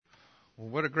Well,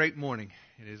 what a great morning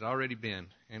it has already been.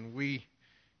 And we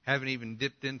haven't even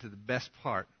dipped into the best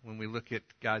part when we look at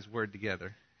God's Word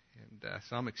together. And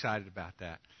so I'm excited about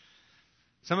that.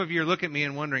 Some of you are looking at me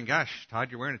and wondering, gosh, Todd,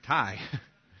 you're wearing a tie.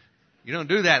 You don't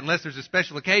do that unless there's a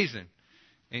special occasion.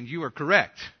 And you are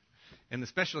correct. And the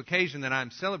special occasion that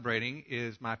I'm celebrating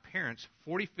is my parents'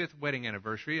 45th wedding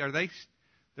anniversary.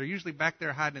 They're usually back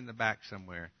there hiding in the back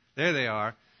somewhere. There they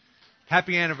are.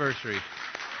 Happy anniversary.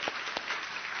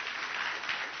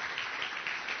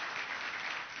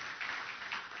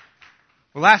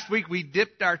 Well, last week we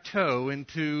dipped our toe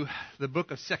into the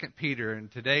book of 2 Peter,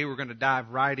 and today we're going to dive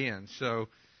right in. So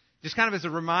just kind of as a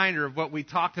reminder of what we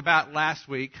talked about last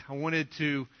week, I wanted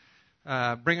to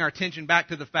bring our attention back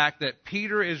to the fact that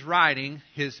Peter is writing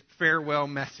his farewell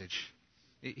message.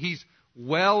 He's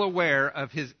well aware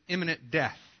of his imminent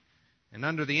death. And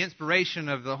under the inspiration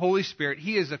of the Holy Spirit,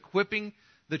 he is equipping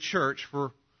the church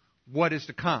for what is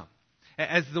to come.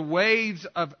 As the waves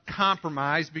of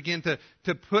compromise begin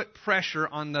to put pressure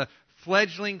on the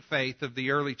fledgling faith of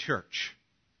the early church,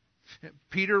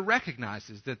 Peter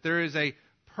recognizes that there is a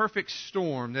perfect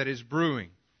storm that is brewing.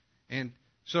 And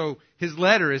so his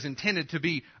letter is intended to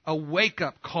be a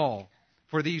wake-up call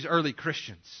for these early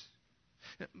Christians.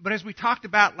 But as we talked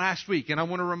about last week, and I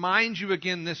want to remind you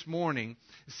again this morning,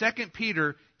 2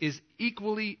 Peter is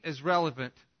equally as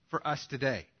relevant for us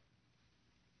today.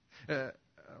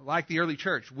 Like the early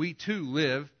church, we too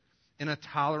live in a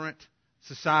tolerant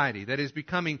society that is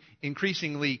becoming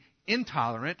increasingly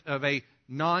intolerant of a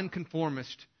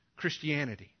nonconformist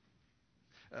Christianity.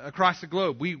 Across the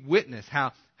globe, we witness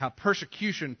how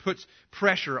persecution puts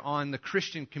pressure on the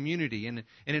Christian community and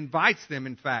invites them,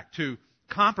 in fact, to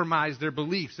compromise their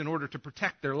beliefs in order to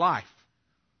protect their life.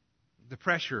 The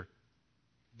pressure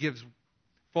gives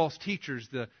false teachers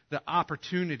the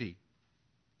opportunity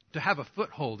to have a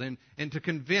foothold and to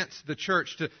convince the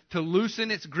church to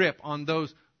loosen its grip on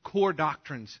those core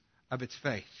doctrines of its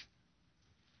faith.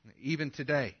 Even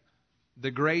today,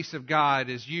 the grace of God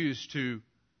is used to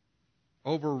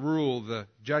overrule the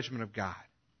judgment of God,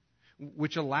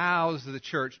 which allows the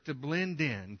church to blend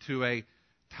in to a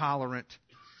tolerant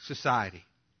society.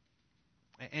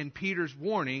 And Peter's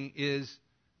warning is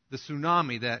the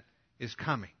tsunami that is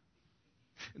coming.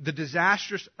 The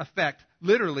disastrous effect,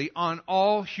 literally, on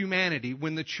all humanity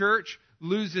when the church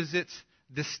loses its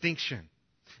distinction.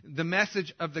 The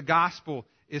message of the gospel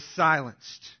is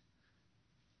silenced.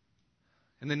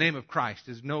 And the name of Christ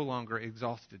is no longer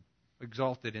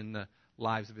exalted in the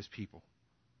lives of His people.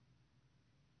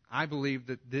 I believe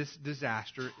that this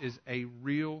disaster is a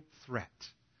real threat,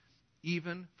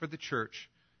 even for the church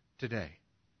today.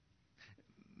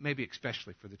 Maybe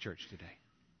especially for the church today.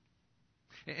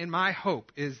 And my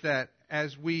hope is that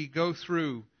as we go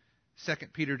through 2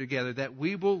 Peter together, that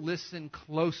we will listen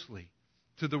closely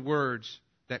to the words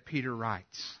that Peter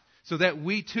writes, so that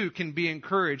we too can be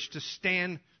encouraged to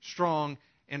stand strong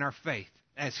in our faith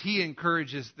as he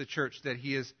encourages the church that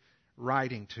he is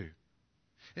writing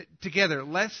to. Together,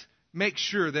 let's make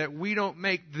sure that we don't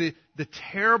make the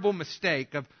terrible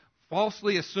mistake of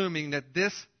falsely assuming that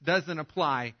this doesn't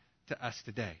apply to us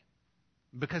today,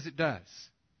 because it does.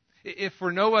 If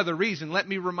for no other reason, let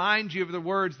me remind you of the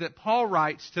words that Paul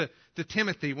writes to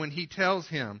Timothy when he tells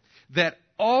him that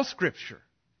all Scripture,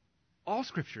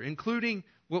 including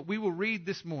what we will read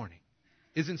this morning,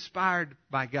 is inspired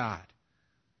by God.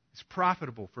 It's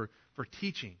profitable for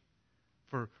teaching,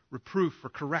 for reproof, for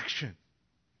correction,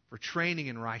 for training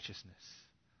in righteousness,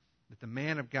 that the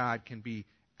man of God can be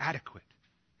adequate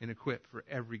and equipped for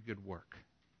every good work.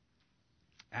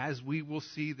 As we will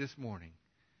see this morning,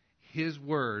 His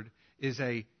Word is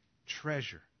a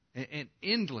treasure, an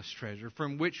endless treasure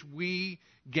from which we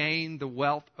gain the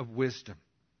wealth of wisdom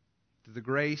through the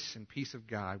grace and peace of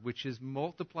God, which is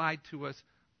multiplied to us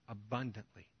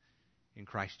abundantly in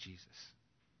Christ Jesus.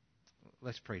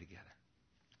 Let's pray together.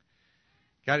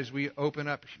 God, as we open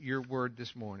up your Word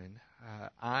this morning,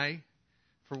 I,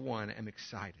 for one, am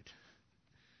excited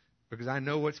because I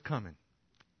know what's coming,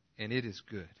 and it is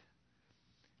good.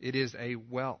 It is a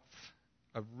wealth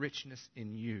of richness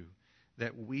in you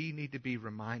that we need to be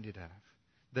reminded of,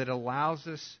 that allows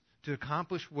us to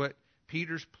accomplish what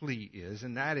Peter's plea is,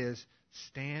 and that is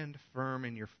stand firm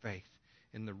in your faith,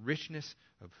 in the richness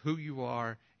of who you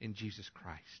are in Jesus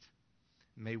Christ.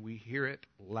 May we hear it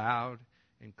loud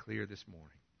and clear this morning.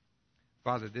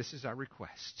 Father, this is our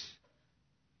request.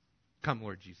 Come,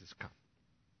 Lord Jesus, come.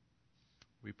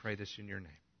 We pray this in your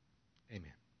name.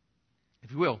 Amen.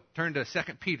 If you will, turn to 2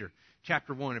 Peter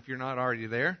chapter 1 if you're not already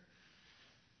there.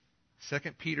 2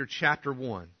 Peter chapter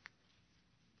 1.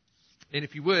 And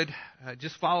if you would,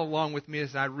 just follow along with me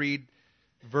as I read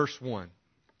verse 1. It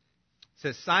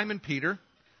says, Simon Peter,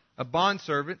 a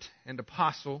bondservant and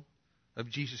apostle of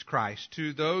Jesus Christ,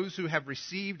 to those who have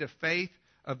received a faith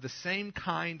of the same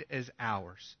kind as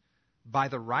ours, by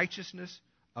the righteousness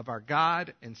of our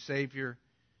God and Savior,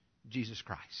 Jesus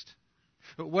Christ.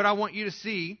 But what I want you to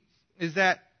see is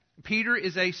that Peter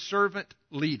is a servant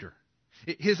leader.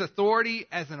 His authority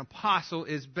as an apostle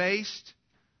is based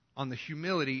on the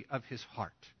humility of his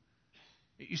heart.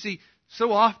 You see,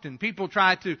 so often people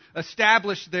try to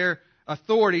establish their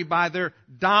authority by their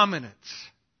dominance,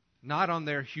 not on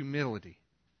their humility.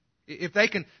 If they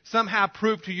can somehow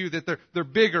prove to you that they're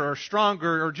bigger or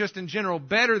stronger or just in general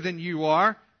better than you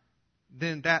are,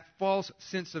 then that false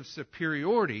sense of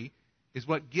superiority is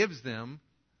what gives them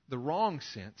the wrong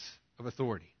sense of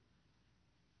authority.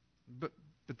 But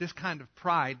this kind of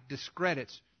pride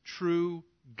discredits true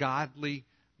godly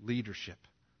leadership.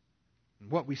 And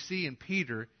what we see in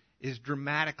Peter is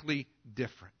dramatically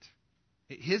different.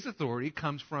 His authority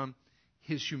comes from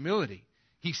his humility.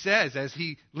 He says, as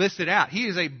he lists it out, he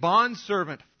is a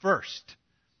bondservant first,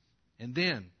 and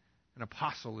then an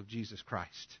apostle of Jesus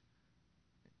Christ.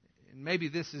 And maybe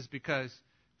this is because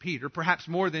Peter, perhaps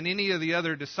more than any of the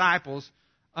other disciples,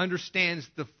 understands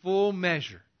the full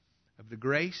measure of the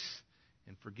grace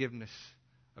and forgiveness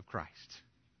of Christ.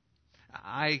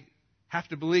 I have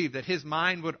to believe that his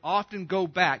mind would often go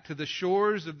back to the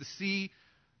shores of the Sea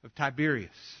of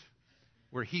Tiberias,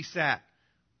 where he sat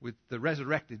with the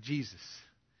resurrected Jesus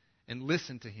and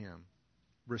listened to him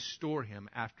restore him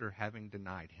after having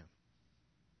denied him.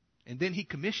 And then he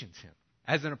commissions him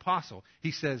as an apostle.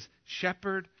 He says,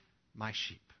 shepherd my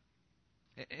sheep.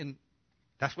 And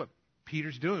that's what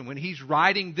Peter's doing. When he's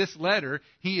writing this letter,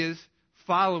 he is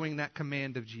following that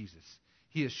command of Jesus.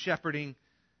 He is shepherding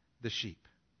the sheep.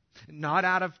 Not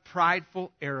out of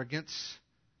prideful arrogance,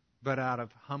 but out of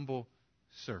humble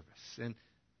service. And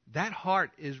that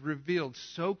heart is revealed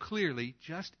so clearly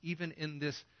just even in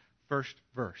this first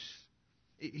verse.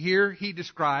 Here he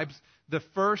describes the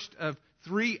first of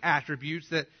three attributes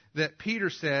that Peter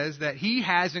says that he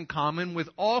has in common with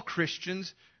all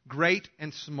Christians, great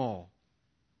and small.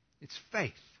 It's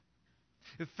faith.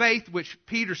 Faith, which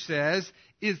Peter says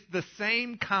is the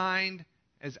same kind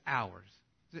as ours.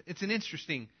 It's an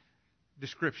interesting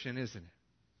description, isn't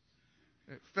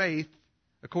it? Faith,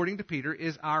 according to Peter,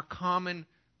 is our common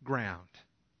ground.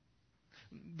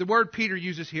 The word Peter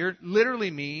uses here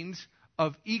literally means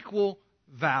of equal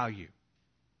value.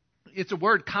 It's a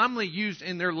word commonly used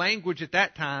in their language at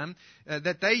that time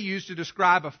that they used to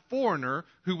describe a foreigner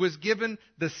who was given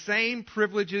the same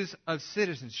privileges of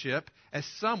citizenship as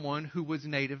someone who was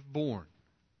native born.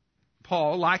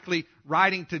 Paul, likely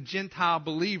writing to Gentile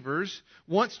believers,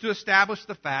 wants to establish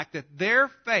the fact that their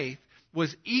faith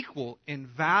was equal in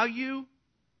value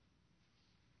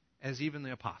as even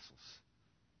the apostles.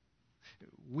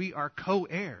 We are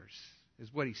co-heirs,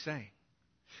 is what he's saying.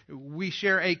 We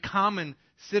share a common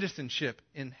citizenship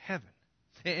in heaven.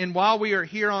 And while we are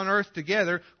here on earth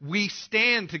together, we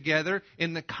stand together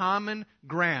in the common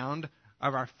ground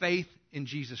of our faith in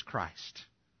Jesus Christ.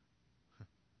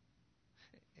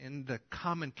 And the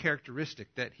common characteristic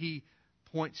that he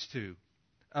points to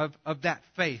of that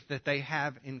faith that they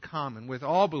have in common with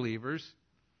all believers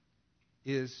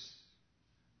is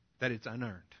that it's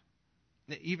unearned.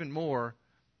 Even more,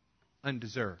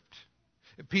 undeserved.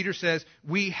 Peter says,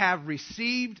 we have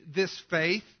received this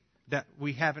faith that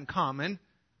we have in common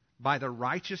by the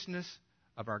righteousness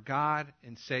of our God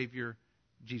and Savior,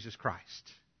 Jesus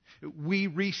Christ. We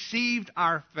received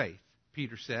our faith,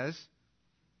 Peter says.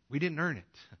 We didn't earn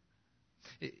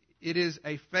it. It is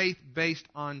a faith based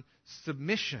on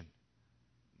submission,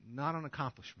 not on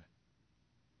accomplishment.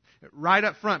 Right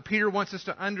up front, Peter wants us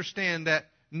to understand that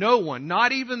no one,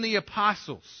 not even the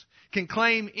apostles, can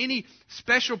claim any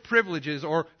special privileges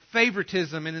or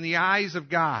favoritism in the eyes of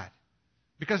God,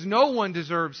 because no one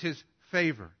deserves His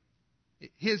favor.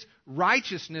 His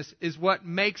righteousness is what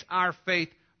makes our faith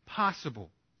possible,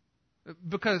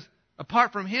 because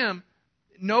apart from Him,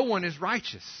 no one is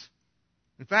righteous.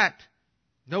 In fact,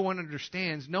 no one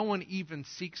understands, no one even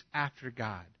seeks after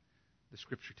God, the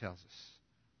Scripture tells us,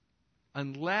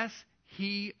 unless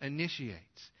He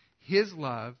initiates His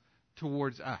love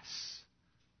towards us.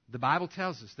 The Bible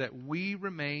tells us that we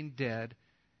remain dead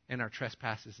in our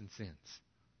trespasses and sins.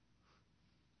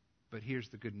 But here's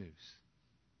the good news.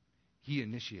 He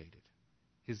initiated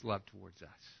His love towards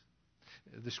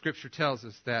us. The Scripture tells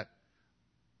us that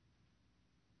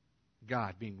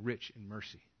God, being rich in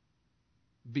mercy,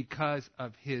 because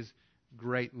of His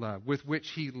great love with which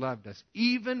He loved us,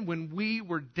 even when we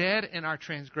were dead in our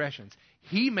transgressions,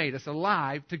 He made us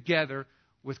alive together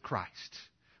with Christ.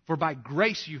 For by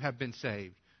grace you have been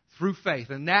saved, through faith,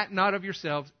 and that not of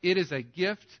yourselves. It is a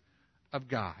gift of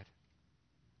God.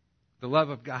 The love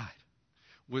of God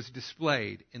was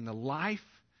displayed in the life,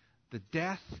 the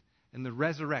death, and the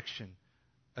resurrection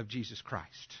of Jesus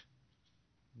Christ.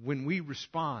 When we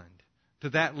respond to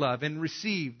that love and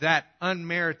receive that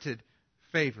unmerited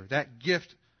favor, that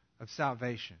gift of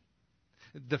salvation,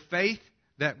 the faith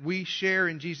that we share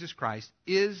in Jesus Christ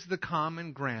is the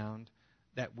common ground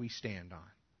that we stand on.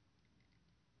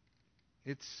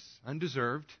 It's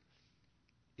undeserved,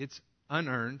 it's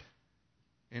unearned,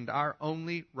 and our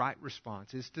only right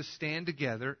response is to stand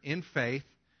together in faith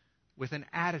with an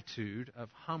attitude of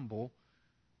humble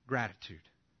gratitude.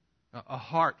 A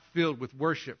heart filled with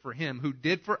worship for Him who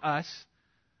did for us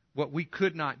what we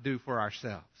could not do for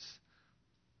ourselves.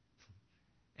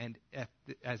 And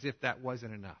as if that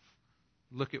wasn't enough,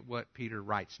 look at what Peter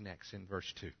writes next in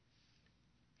verse 2.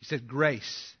 He said,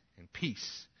 grace and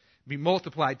peace be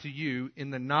multiplied to you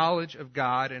in the knowledge of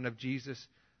God and of Jesus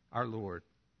our Lord,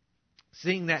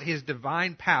 seeing that His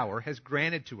divine power has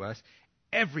granted to us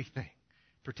everything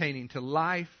pertaining to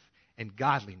life and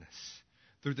godliness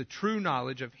through the true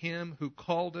knowledge of Him who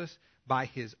called us by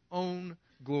His own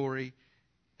glory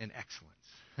and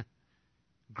excellence.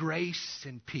 Grace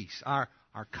and peace, our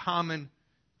common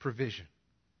provision.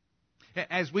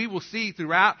 As we will see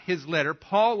throughout his letter,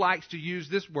 Paul likes to use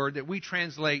this word that we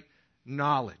translate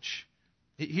knowledge.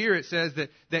 Here it says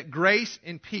that grace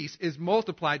and peace is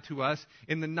multiplied to us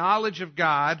in the knowledge of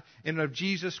God and of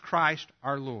Jesus Christ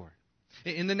our Lord.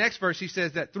 In the next verse, he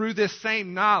says that through this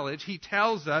same knowledge, he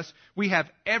tells us we have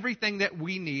everything that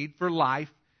we need for life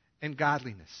and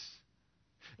godliness.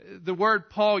 The word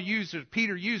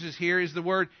Peter uses here is the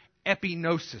word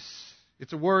epignosis.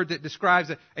 It's a word that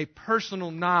describes a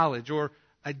personal knowledge or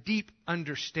a deep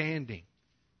understanding.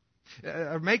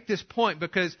 I make this point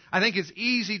because I think it's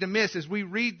easy to miss as we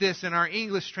read this in our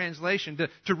English translation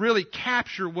to really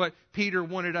capture what Peter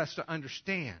wanted us to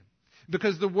understand.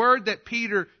 Because the word that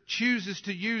Peter chooses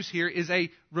to use here is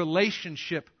a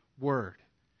relationship word.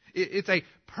 It's a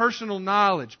personal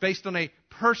knowledge based on a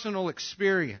personal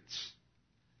experience.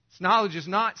 This knowledge is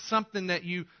not something that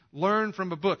you learn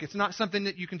from a book. It's not something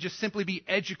that you can just simply be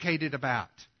educated about.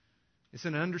 It's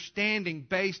an understanding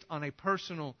based on a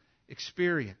personal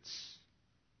experience.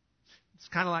 It's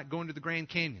kind of like going to the Grand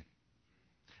Canyon.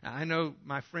 I know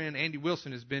my friend Andy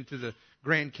Wilson has been to the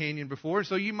Grand Canyon before,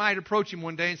 so you might approach him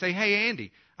one day and say, "Hey,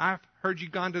 Andy, I've heard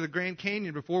you've gone to the Grand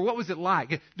Canyon before. What was it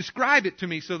like? Describe it to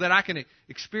me so that I can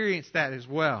experience that as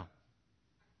well."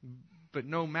 But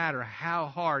no matter how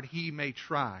hard he may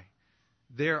try,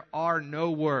 there are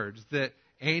no words that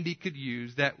Andy could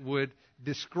use that would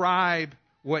describe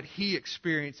what he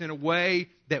experienced in a way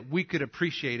that we could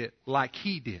appreciate it like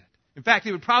he did. In fact,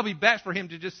 it would probably be best for him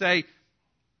to just say,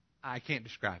 "I can't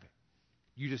describe it.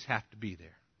 You just have to be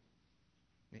there."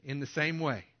 In the same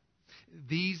way,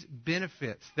 these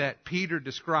benefits that Peter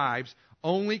describes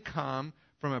only come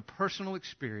from a personal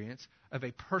experience of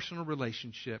a personal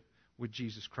relationship with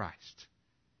Jesus Christ.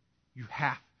 You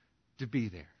have to be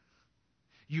there.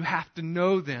 You have to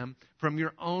know them from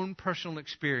your own personal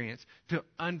experience to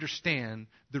understand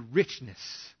the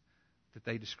richness that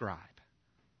they describe.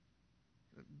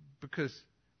 Because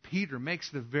Peter makes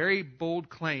the very bold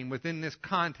claim within this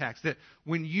context that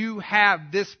when you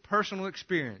have this personal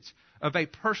experience of a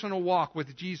personal walk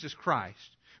with Jesus Christ,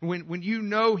 when you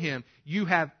know Him, you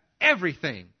have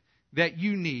everything that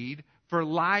you need for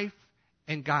life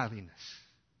and godliness.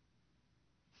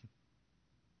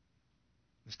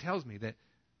 This tells me that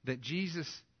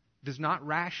Jesus does not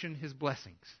ration His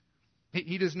blessings.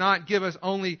 He does not give us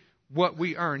only what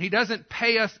we earn. He doesn't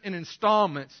pay us in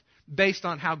installments based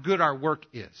on how good our work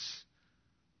is.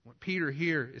 What Peter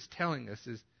here is telling us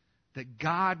is that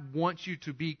God wants you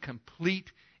to be complete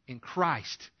in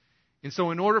Christ. And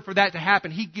so in order for that to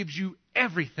happen, He gives you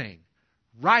everything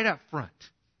right up front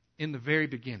in the very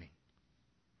beginning.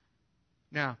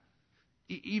 Now,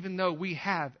 even though we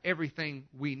have everything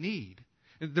we need,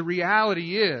 the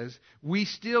reality is we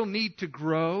still need to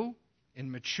grow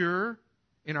and mature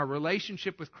in our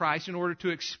relationship with Christ in order to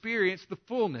experience the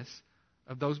fullness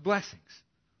of those blessings.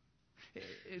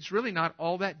 It's really not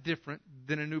all that different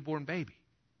than a newborn baby.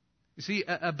 You see,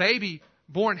 a baby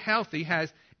born healthy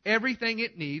has everything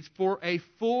it needs for a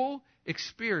full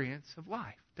experience of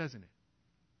life, doesn't it?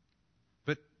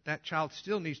 But that child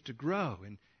still needs to grow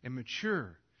and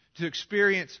mature to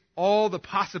experience all the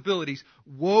possibilities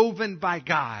woven by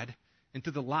God into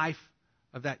the life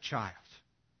of that child.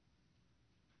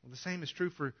 Well, the same is true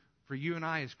for you and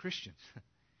I as Christians.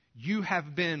 You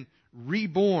have been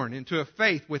reborn into a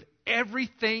faith with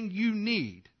everything you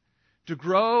need to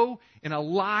grow in a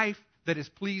life that is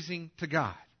pleasing to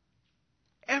God.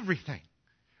 Everything.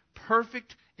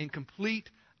 Perfect and complete,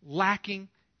 lacking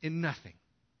in nothing.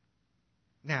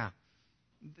 Now,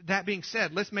 that being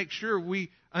said, let's make sure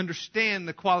we understand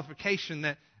the qualification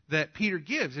that Peter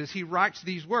gives as he writes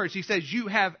these words. He says, you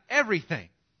have everything.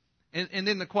 And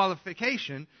then the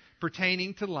qualification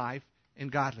pertaining to life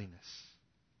and godliness.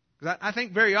 I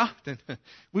think very often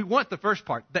we want the first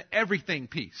part, the everything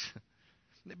piece.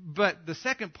 But the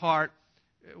second part,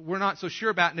 we're not so sure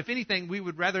about. And if anything, we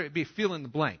would rather it be fill in the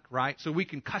blank, right? So we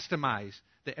can customize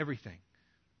the everything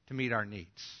to meet our needs.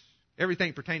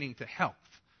 Everything pertaining to health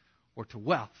or to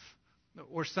wealth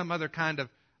or some other kind of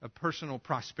personal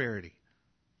prosperity.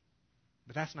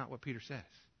 But that's not what Peter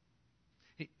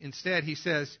says. Instead, he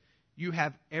says, you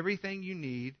have everything you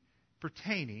need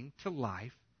pertaining to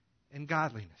life and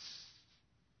godliness.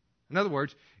 In other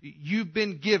words, you've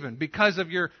been given, because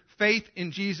of your faith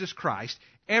in Jesus Christ,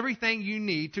 everything you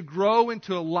need to grow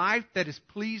into a life that is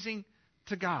pleasing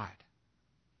to God.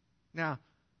 Now,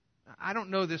 I don't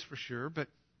know this for sure, but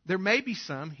there may be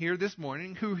some here this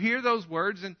morning who hear those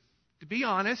words, and to be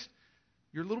honest,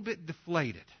 you're a little bit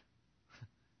deflated.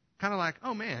 Kind of like,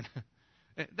 oh man,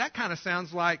 that kind of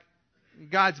sounds like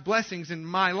God's blessings in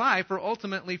my life are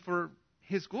ultimately for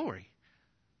His glory.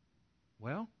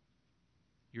 Well,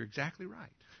 you're exactly right.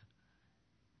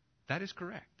 That is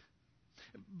correct.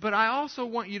 But I also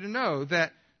want you to know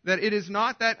that it is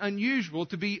not that unusual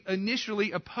to be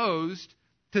initially opposed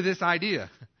to this idea.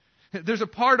 There's a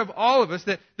part of all of us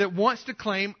that wants to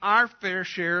claim our fair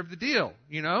share of the deal.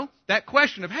 You know, that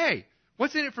question of, hey,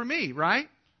 what's in it for me, right?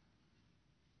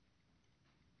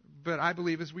 But I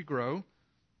believe as we grow,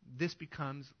 this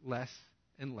becomes less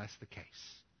and less the case.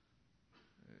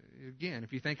 Again,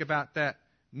 if you think about that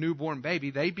newborn baby,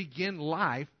 they begin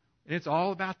life, and it's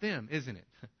all about them, isn't it?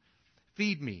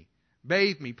 Feed me,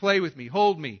 bathe me, play with me,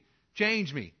 hold me,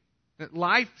 change me. That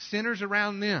life centers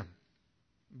around them.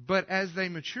 But as they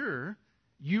mature,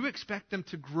 you expect them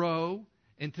to grow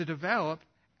and to develop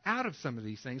out of some of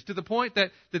these things to the point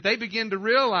that they begin to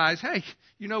realize, hey,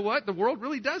 you know what? The world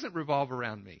really doesn't revolve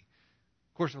around me.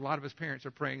 Of course, a lot of us parents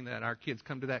are praying that our kids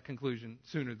come to that conclusion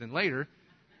sooner than later.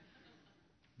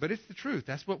 But it's the truth.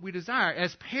 That's what we desire.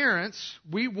 As parents,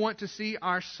 we want to see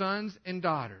our sons and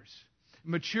daughters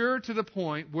mature to the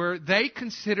point where they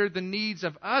consider the needs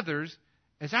of others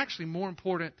as actually more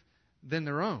important than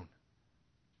their own.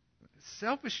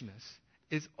 Selfishness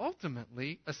is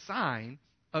ultimately a sign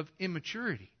of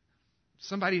immaturity.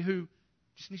 Somebody who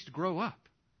just needs to grow up.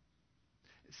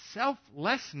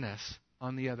 Selflessness,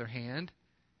 on the other hand,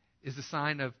 is a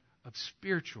sign of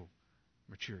spiritual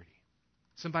maturity.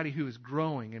 Somebody who is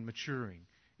growing and maturing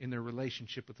in their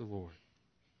relationship with the Lord.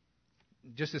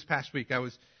 Just this past week, I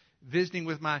was visiting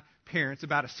with my parents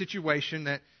about a situation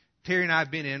that Terry and I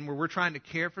have been in where we're trying to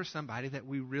care for somebody that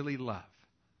we really love.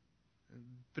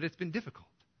 But it's been difficult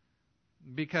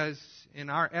because in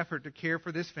our effort to care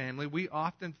for this family, we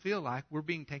often feel like we're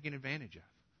being taken advantage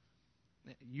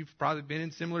of. You've probably been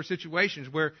in similar situations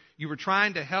where you were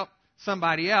trying to help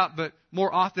somebody out, but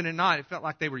more often than not, it felt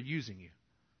like they were using you.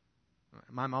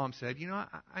 My mom said, you know,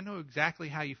 I know exactly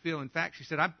how you feel. In fact, she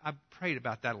said, I've prayed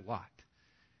about that a lot.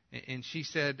 And she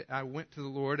said, I went to the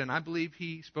Lord, and I believe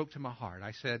He spoke to my heart.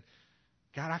 I said,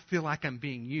 God, I feel like I'm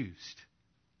being used.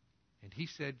 And He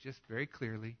said just very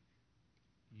clearly,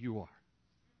 you are.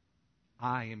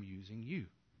 I am using you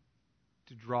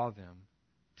to draw them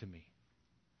to me.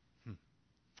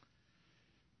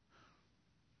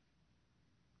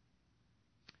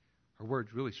 Her words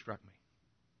really struck me.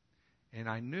 And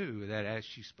I knew that as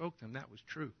she spoke them, that was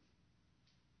true.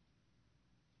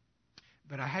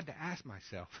 But I had to ask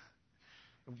myself,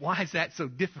 why is that so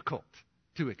difficult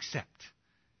to accept?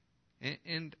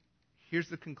 And here's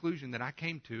the conclusion that I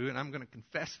came to, and I'm going to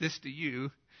confess this to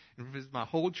you, and this is my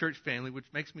whole church family, which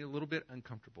makes me a little bit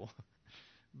uncomfortable.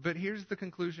 But here's the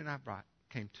conclusion I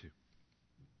came to.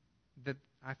 That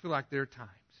I feel like there are times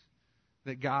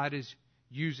that God is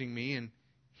using me, and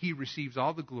He receives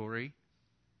all the glory,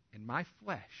 and my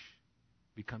flesh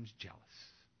becomes jealous.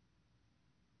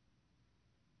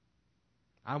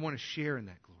 I want to share in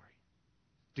that glory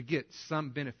to get some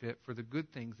benefit for the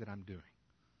good things that I'm doing.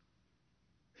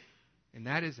 And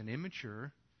that is an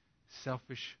immature,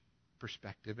 selfish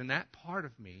perspective. And that part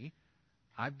of me,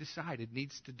 I've decided,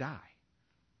 needs to die.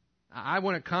 I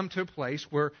want to come to a place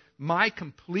where my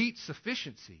complete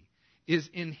sufficiency is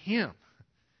in Him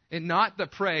and not the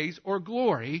praise or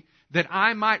glory that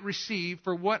I might receive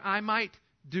for what I might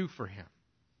do for Him.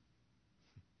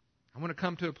 I want to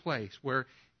come to a place where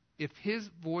if His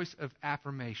voice of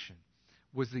affirmation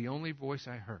was the only voice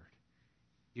I heard,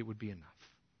 it would be enough.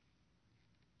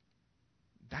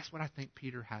 That's what I think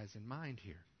Peter has in mind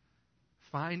here.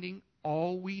 Finding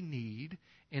all we need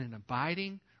in an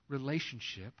abiding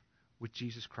relationship with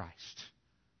Jesus Christ.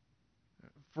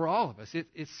 For all of us,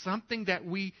 it's something that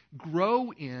we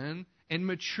grow in and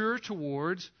mature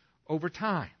towards over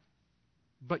time.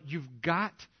 But you've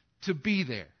got to be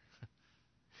there.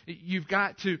 You've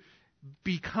got to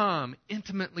become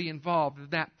intimately involved in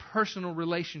that personal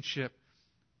relationship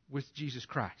with Jesus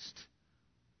Christ.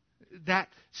 That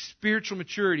spiritual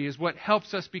maturity is what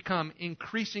helps us become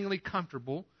increasingly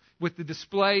comfortable with the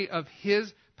display of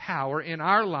His power in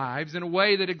our lives in a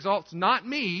way that exalts not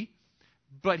me,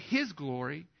 but His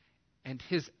glory and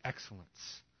His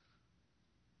excellence.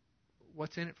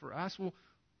 What's in it for us? Well,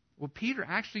 Peter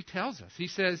actually tells us. He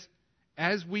says,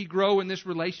 as we grow in this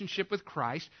relationship with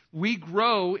Christ, we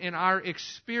grow in our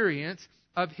experience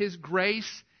of His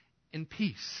grace and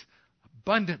peace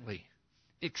abundantly,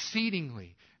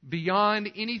 exceedingly,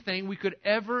 beyond anything we could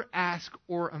ever ask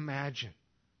or imagine.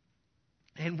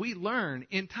 And we learn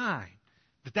in time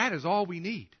that that is all we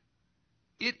need.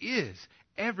 It is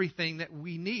everything that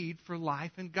we need for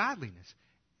life and godliness.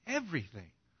 Everything.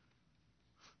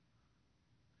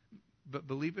 But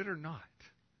believe it or not,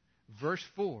 verse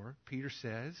 4, Peter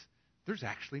says, there's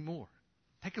actually more.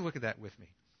 Take a look at that with me.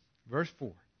 Verse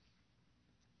 4.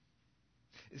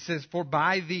 It says, for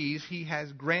by these He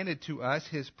has granted to us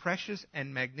His precious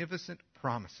and magnificent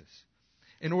promises,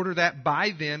 in order that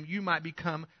by them you might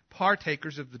become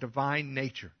partakers of the divine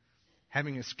nature,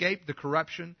 having escaped the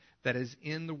corruption that is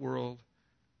in the world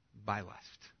by lust.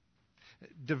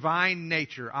 Divine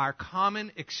nature, our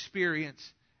common experience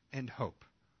and hope.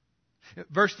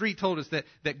 Verse 3 told us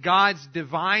that God's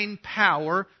divine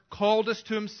power called us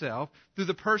to Himself through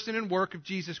the person and work of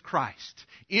Jesus Christ.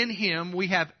 In Him we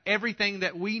have everything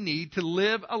that we need to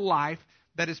live a life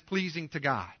that is pleasing to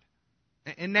God.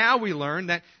 And now we learn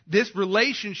that this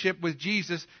relationship with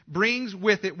Jesus brings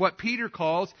with it what Peter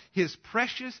calls His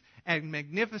precious and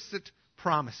magnificent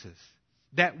promises,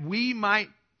 that we might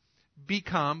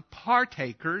become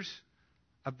partakers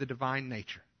of the divine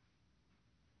nature.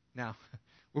 Now,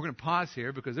 we're going to pause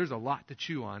here because there's a lot to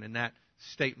chew on in that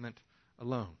statement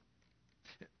alone.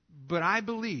 But I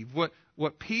believe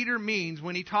what Peter means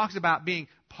when he talks about being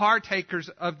partakers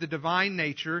of the divine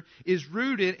nature is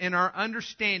rooted in our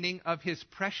understanding of His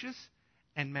precious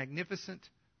and magnificent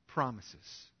promises.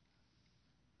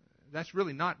 That's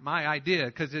really not my idea,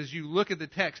 because as you look at the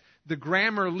text, the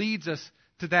grammar leads us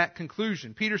to that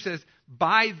conclusion. Peter says,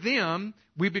 by them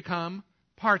we become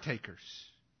partakers.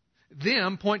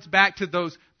 Them points back to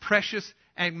those precious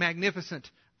and magnificent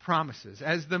promises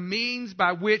as the means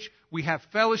by which we have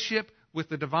fellowship with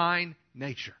the divine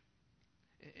nature.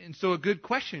 And so a good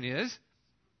question is,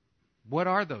 what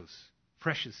are those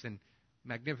precious and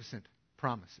magnificent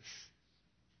promises?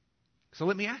 So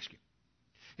let me ask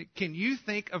you, can you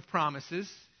think of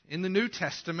promises in the New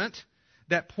Testament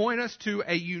that point us to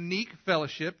a unique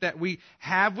fellowship that we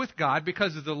have with God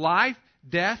because of the life,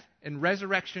 death, and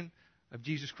resurrection of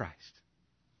Jesus Christ?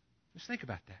 Just think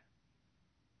about that.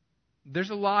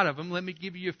 There's a lot of them. Let me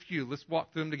give you a few. Let's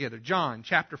walk through them together. John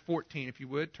chapter 14, if you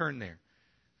would, turn there.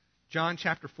 John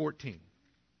chapter 14,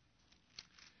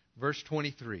 verse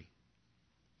 23.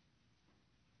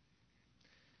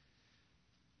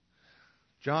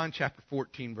 John chapter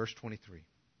 14, verse 23.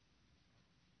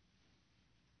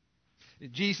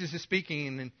 Jesus is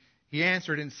speaking, and He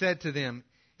answered and said to them,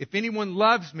 if anyone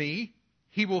loves me,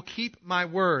 he will keep my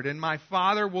word, and my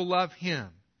Father will love him.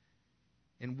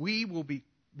 And we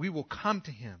will come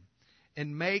to him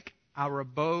and make our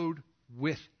abode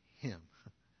with him.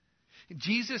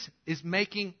 Jesus is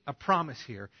making a promise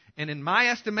here. And in my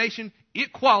estimation,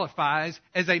 it qualifies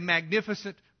as a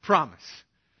magnificent promise.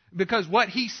 Because what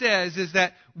He says is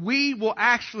that we will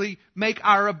actually make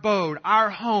our abode, our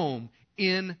home,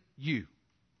 in you.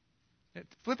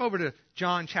 Flip over to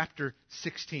John chapter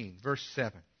 16, verse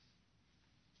 7.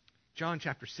 John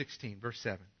chapter 16, verse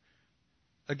 7.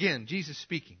 Again, Jesus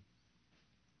speaking.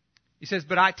 He says,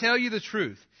 but I tell you the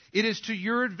truth. It is to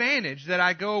your advantage that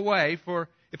I go away, for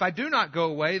if I do not go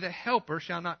away, the Helper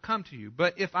shall not come to you.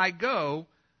 But if I go,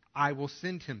 I will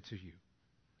send him to you.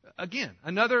 Again,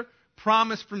 another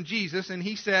promise from Jesus, and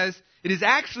He says, it is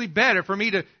actually better for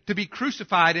me to be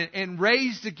crucified and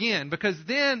raised again, because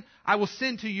then I will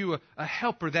send to you a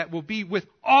helper that will be with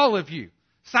all of you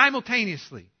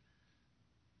simultaneously.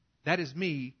 That is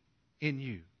me in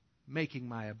you, making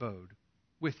my abode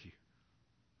with you.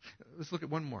 Let's look at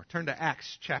one more. Turn to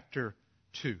Acts chapter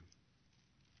 2.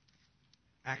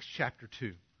 Acts chapter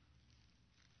 2.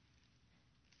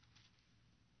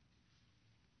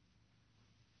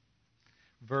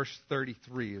 verse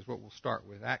 33 is what we'll start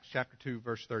with. Acts chapter 2,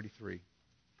 verse 33.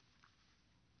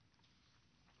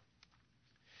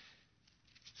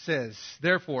 Says,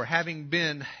 therefore, having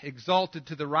been exalted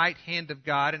to the right hand of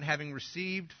God and having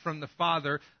received from the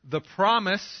Father the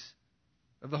promise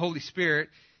of the Holy Spirit,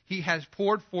 He has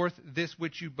poured forth this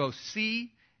which you both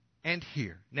see and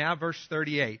hear. Now verse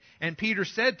 38. And Peter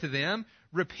said to them,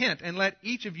 repent and let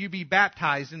each of you be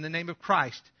baptized in the name of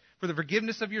Christ for the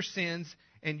forgiveness of your sins,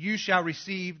 and you shall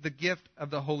receive the gift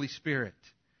of the Holy Spirit.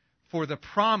 For the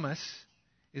promise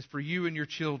is for you and your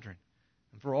children,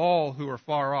 and for all who are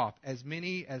far off, as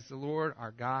many as the Lord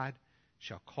our God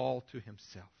shall call to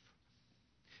Himself.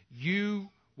 You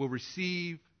will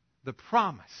receive the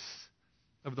promise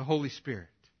of the Holy Spirit.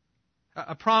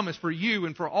 A promise for you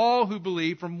and for all who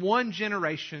believe from one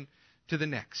generation to the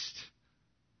next.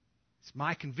 It's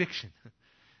my conviction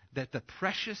that the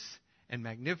precious and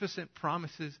magnificent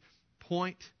promises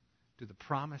point to the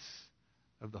promise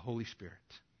of the Holy Spirit.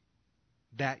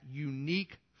 That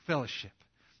unique fellowship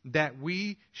that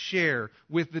we share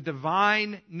with the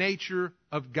divine nature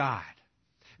of God,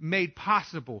 made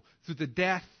possible through the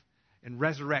death and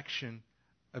resurrection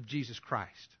of Jesus Christ,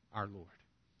 our Lord.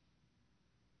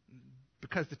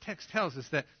 Because the text tells us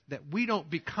that we don't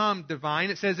become divine.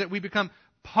 It says that we become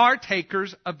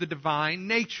partakers of the divine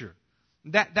nature.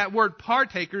 That word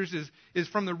partakers is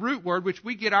from the root word which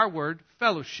we get our word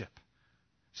fellowship.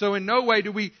 So in no way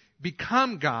do we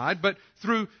become God, but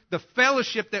through the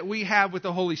fellowship that we have with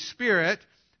the Holy Spirit,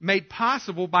 made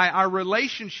possible by our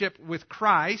relationship with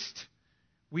Christ,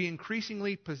 we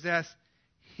increasingly possess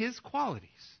His qualities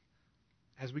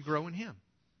as we grow in Him.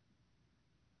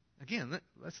 Again,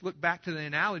 let's look back to the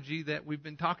analogy that we've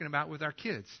been talking about with our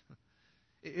kids.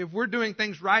 If we're doing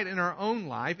things right in our own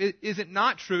life, is it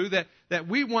not true that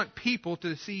we want people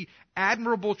to see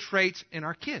admirable traits in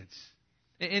our kids?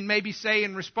 And maybe say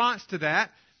in response to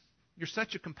that, you're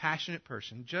such a compassionate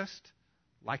person, just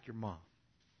like your mom.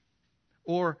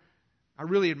 Or, I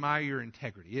really admire your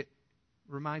integrity. It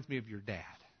reminds me of your dad.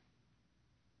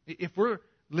 If we're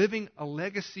living a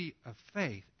legacy of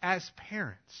faith as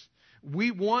parents,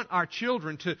 we want our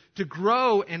children to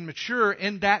grow and mature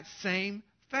in that same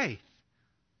faith.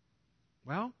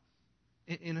 Well,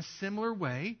 in a similar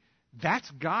way, that's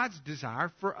God's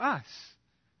desire for us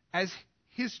as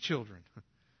His children.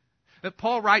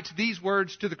 Paul writes these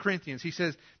words to the Corinthians. He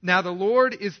says, now the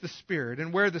Lord is the Spirit,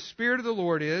 and where the Spirit of the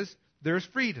Lord is, there is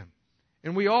freedom.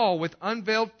 And we all, with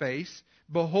unveiled face,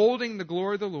 beholding the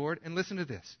glory of the Lord, and listen to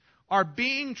this, are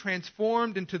being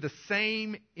transformed into the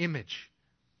same image,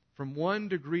 from one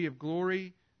degree of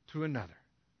glory to another.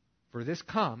 For this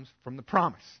comes from the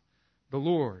promise, the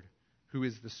Lord, who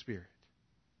is the Spirit.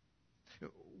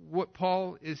 What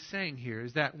Paul is saying here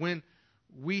is that when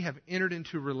we have entered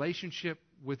into a relationship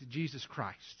with Jesus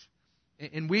Christ,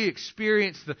 and we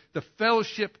experience the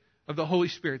fellowship of the Holy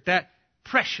Spirit, that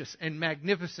precious and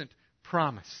magnificent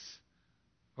promise,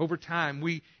 over time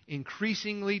we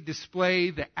increasingly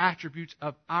display the attributes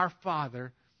of our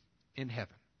Father in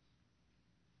heaven.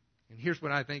 And here's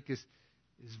what I think is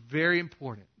very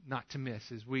important not to miss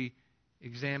as we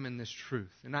examine this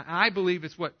truth. And I believe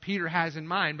it's what Peter has in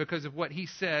mind because of what he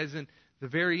says in the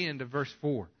very end of verse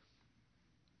 4.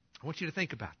 I want you to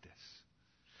think about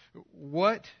this.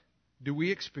 What do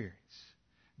we experience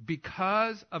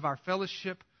because of our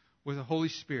fellowship with the Holy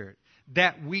Spirit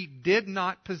that we did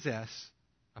not possess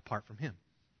apart from Him?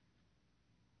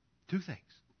 Two things.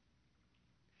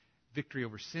 Victory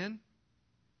over sin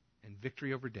and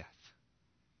victory over death.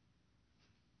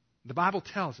 The Bible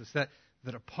tells us that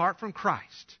apart from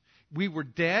Christ, we were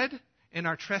dead in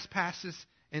our trespasses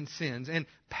and sins and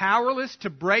powerless to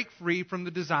break free from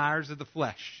the desires of the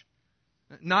flesh.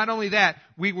 Not only that,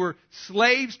 we were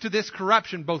slaves to this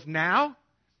corruption both now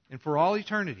and for all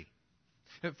eternity.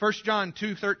 1 John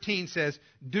 2:13 says,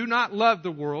 do not love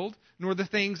the world, nor the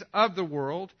things of the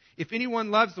world. If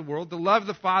anyone loves the world, the love of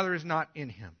the Father is not in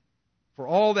him. For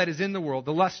all that is in the world,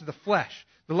 the lust of the flesh,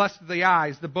 the lust of the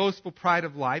eyes, the boastful pride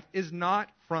of life, is not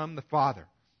from the Father,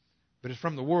 but is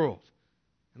from the world.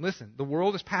 And listen, the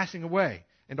world is passing away,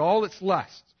 and all its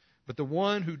lusts, but the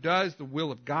one who does the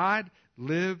will of God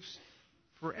lives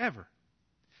forever.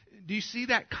 Do you see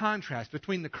that contrast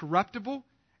between the corruptible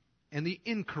and the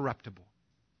incorruptible?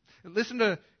 Listen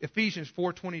to Ephesians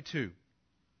 4:22,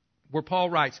 where Paul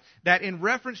writes that in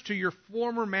reference to your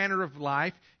former manner of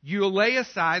life, you lay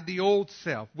aside the old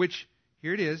self, which,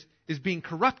 here it is being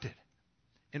corrupted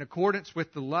in accordance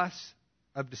with the lusts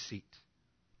of deceit.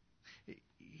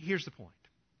 Here's the point.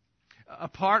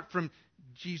 Apart from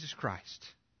Jesus Christ,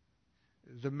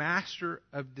 the master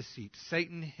of deceit,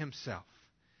 Satan himself,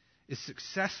 is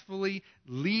successfully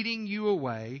leading you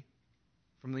away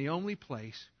from the only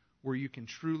place where you can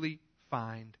truly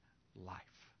find life.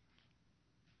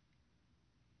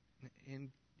 And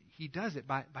he does it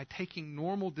by taking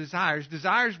normal desires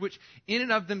which in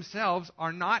and of themselves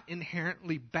are not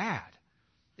inherently bad.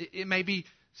 It may be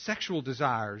sexual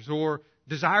desires or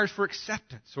desires for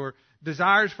acceptance or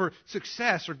desires for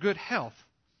success or good health.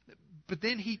 But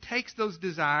then he takes those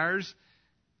desires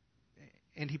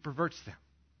and he perverts them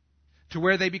to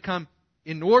where they become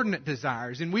inordinate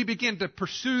desires. And we begin to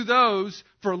pursue those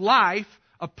for life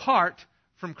apart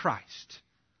from Christ.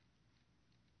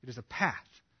 It is a path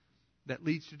that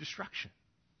leads to destruction.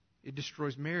 It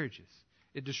destroys marriages.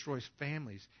 It destroys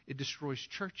families. It destroys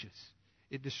churches.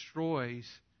 It destroys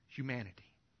humanity,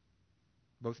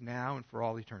 both now and for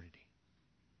all eternity.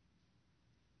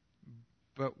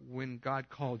 But when God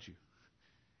called you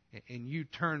and you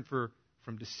turned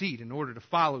from deceit in order to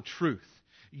follow truth,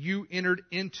 you entered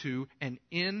into an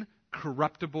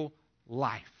incorruptible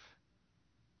life.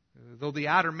 Though the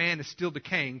outer man is still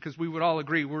decaying, because we would all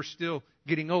agree we're still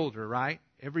getting older, right?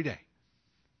 Every day.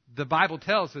 The Bible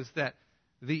tells us that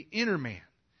the inner man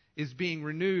is being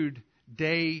renewed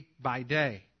day by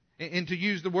day. And to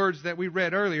use the words that we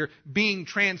read earlier, being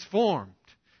transformed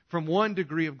from one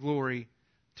degree of glory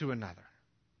to another.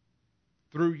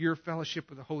 Through your fellowship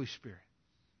with the Holy Spirit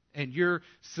and your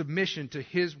submission to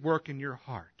His work in your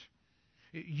heart.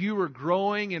 You are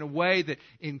growing in a way that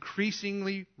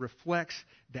increasingly reflects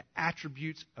the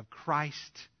attributes of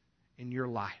Christ in your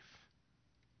life.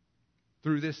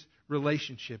 Through this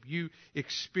relationship, you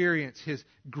experience His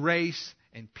grace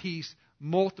and peace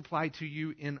multiplied to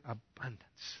you in abundance.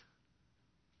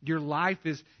 Your life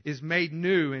is made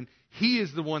new, and He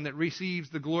is the one that receives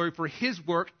the glory for His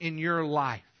work in your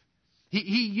life.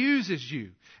 He uses you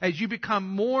as you become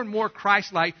more and more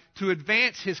Christ-like to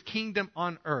advance His kingdom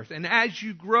on earth. And as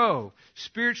you grow,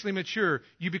 spiritually mature,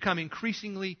 you become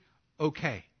increasingly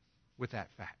okay with that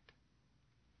fact.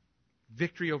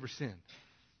 Victory over sin.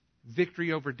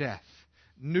 Victory over death.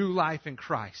 New life in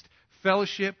Christ.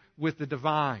 Fellowship with the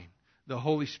divine, the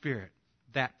Holy Spirit.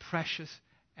 That precious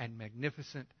and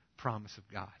magnificent promise of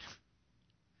God.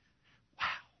 Wow.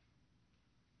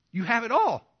 You have it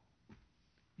all.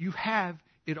 You have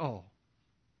it all.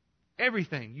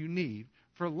 Everything you need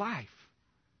for life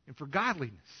and for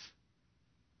godliness.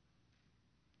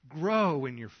 Grow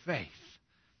in your faith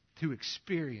to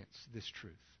experience this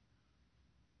truth.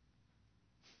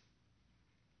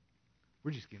 We're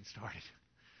just getting started.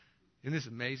 Isn't this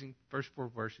amazing? First 4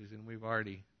 verses and we've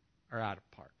already are out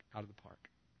of the park.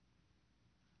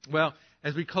 Well,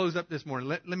 as we close up this morning,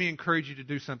 let me encourage you to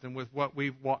do something with what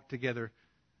we've walked together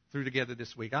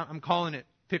this week. I'm calling it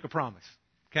Pick a Promise,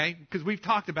 okay? Because we've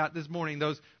talked about this morning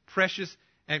those precious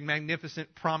and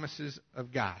magnificent promises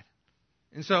of God.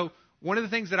 And so one of the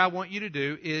things that I want you to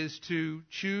do is to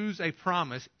choose a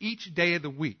promise each day of the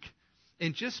week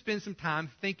and just spend some time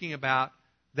thinking about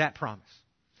that promise.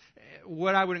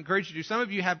 What I would encourage you to do, some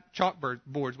of you have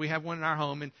chalkboards. We have one in our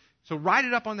home, and so write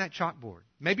it up on that chalkboard.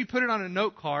 Maybe put it on a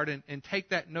note card and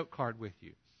take that note card with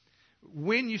you.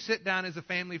 When you sit down as a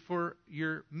family for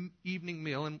your evening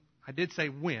meal, and I did say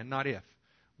when, not if.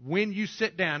 When you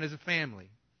sit down as a family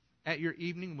at your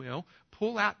evening meal,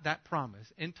 pull out that promise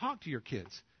and talk to your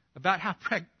kids about how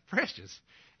precious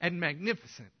and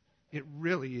magnificent it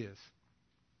really is.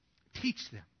 Teach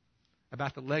them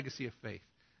about the legacy of faith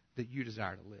that you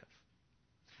desire to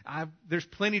live. There's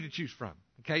plenty to choose from,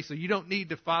 okay? So you don't need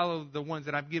to follow the ones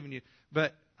that I've given you,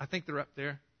 but I think they're up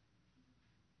there.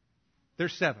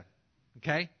 There's 7,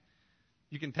 okay?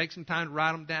 You can take some time to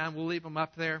write them down. We'll leave them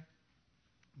up there.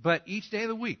 But each day of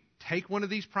the week, take one of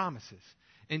these promises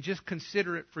and just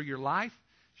consider it for your life.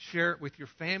 Share it with your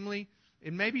family.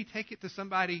 And maybe take it to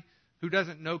somebody who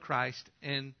doesn't know Christ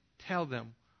and tell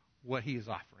them what He is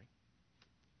offering.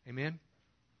 Amen?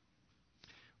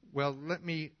 Well, let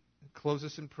me close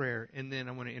us in prayer, and then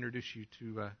I want to introduce you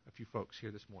to a few folks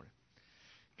here this morning.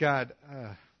 God,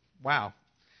 wow.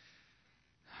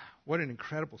 What an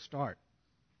incredible start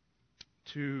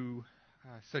to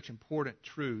such important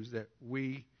truths that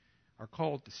we are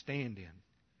called to stand in.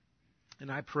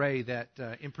 And I pray that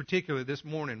in particular this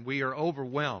morning we are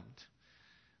overwhelmed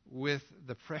with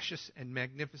the precious and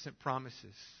magnificent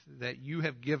promises that you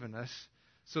have given us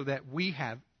so that we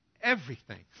have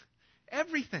everything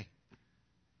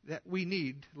that we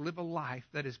need to live a life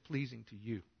that is pleasing to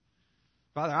you.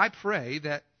 Father, I pray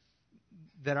that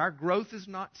our growth is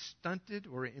not stunted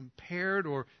or impaired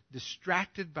or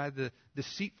distracted by the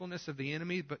deceitfulness of the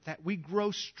enemy, but that we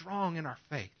grow strong in our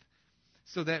faith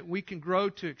so that we can grow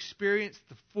to experience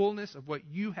the fullness of what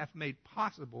you have made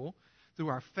possible through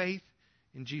our faith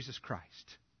in Jesus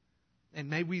Christ. And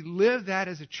may we live that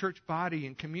as a church body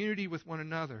in community with one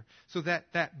another, so that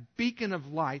that beacon of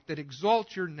light that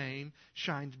exalts your name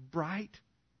shines bright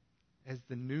as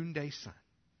the noonday sun.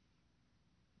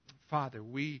 Father,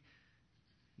 we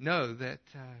know that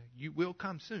you will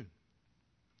come soon.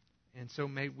 And so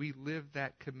may we live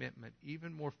that commitment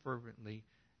even more fervently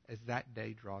as that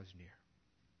day draws near.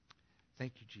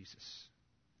 Thank you, Jesus.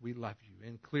 We love you,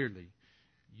 and clearly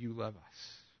you love us.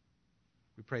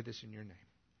 We pray this in your name.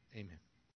 Amen.